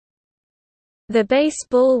The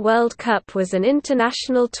Baseball World Cup was an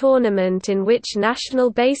international tournament in which national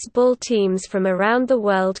baseball teams from around the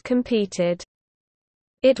world competed.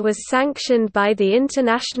 It was sanctioned by the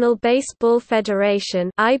International Baseball Federation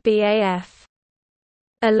 (IBAF).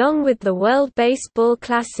 Along with the World Baseball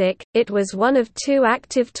Classic, it was one of two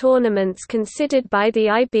active tournaments considered by the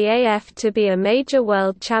IBAF to be a major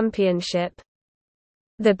world championship.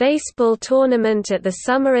 The baseball tournament at the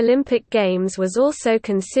Summer Olympic Games was also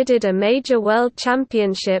considered a major world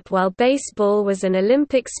championship while baseball was an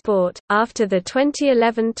Olympic sport. After the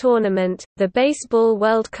 2011 tournament, the Baseball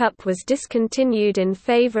World Cup was discontinued in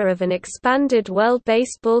favor of an expanded World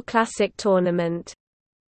Baseball Classic tournament.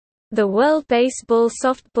 The World Baseball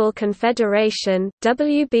Softball Confederation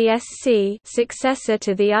 (WBSC), successor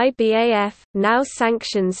to the IBAF, now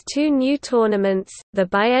sanctions two new tournaments: the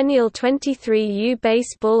biennial 23U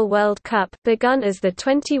Baseball World Cup, begun as the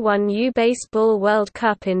 21U Baseball World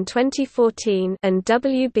Cup in 2014, and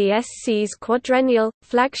WBSC's quadrennial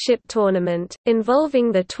flagship tournament,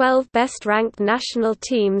 involving the 12 best-ranked national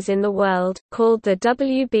teams in the world, called the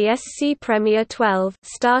WBSC Premier 12,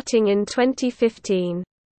 starting in 2015.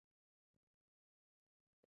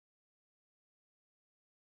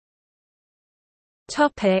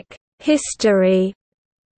 History.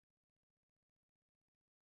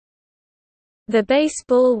 The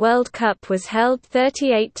Baseball World Cup was held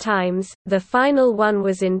 38 times, the final one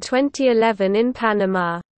was in 2011 in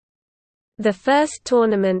Panama. The first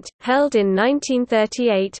tournament, held in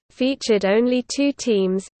 1938, featured only 2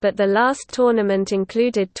 teams, but the last tournament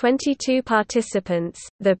included 22 participants.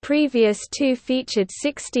 The previous 2 featured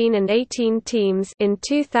 16 and 18 teams in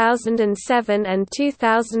 2007 and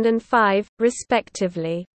 2005,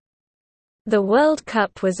 respectively. The World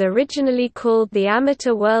Cup was originally called the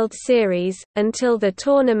Amateur World Series, until the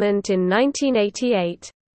tournament in 1988.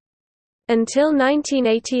 Until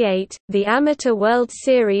 1988, the Amateur World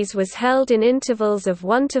Series was held in intervals of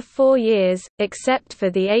 1 to 4 years, except for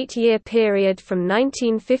the 8-year period from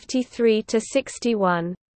 1953 to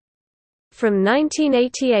 61. From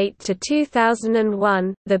 1988 to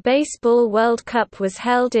 2001, the Baseball World Cup was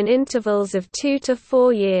held in intervals of 2 to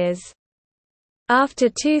 4 years. After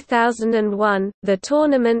 2001, the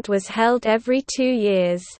tournament was held every 2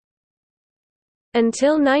 years.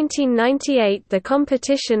 Until 1998, the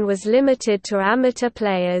competition was limited to amateur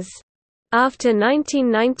players. After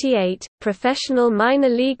 1998, professional minor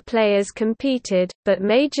league players competed, but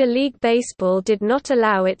Major League Baseball did not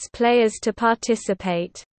allow its players to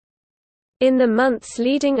participate. In the months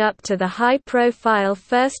leading up to the high-profile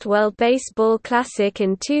first World Baseball Classic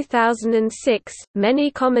in 2006,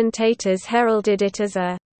 many commentators heralded it as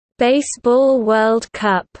a "Baseball World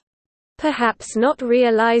Cup", perhaps not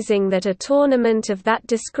realizing that a tournament of that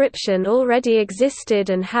description already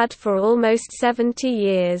existed and had for almost 70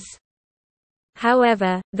 years.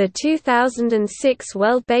 However, the 2006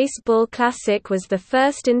 World Baseball Classic was the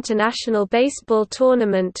first international baseball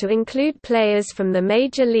tournament to include players from the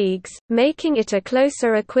major leagues, making it a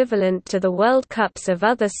closer equivalent to the World Cups of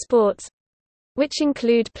other sports, which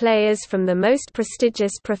include players from the most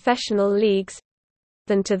prestigious professional leagues,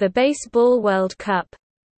 than to the Baseball World Cup.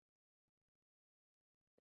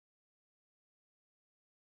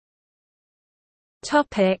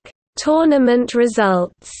 Tournament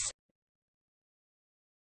results.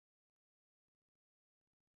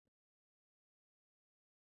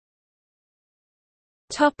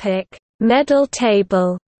 Medal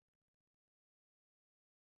table.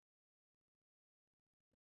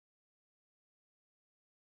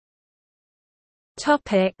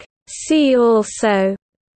 See also: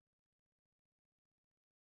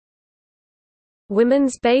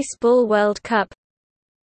 Women's Baseball World Cup,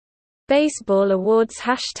 Baseball Awards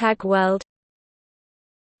 #World,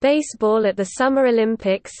 Baseball at the Summer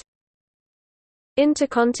Olympics,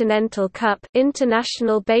 Intercontinental Cup,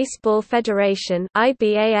 International Baseball Federation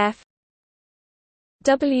 (IBAF),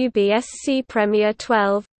 WBSC Premier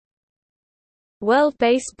 12, World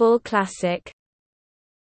Baseball Classic.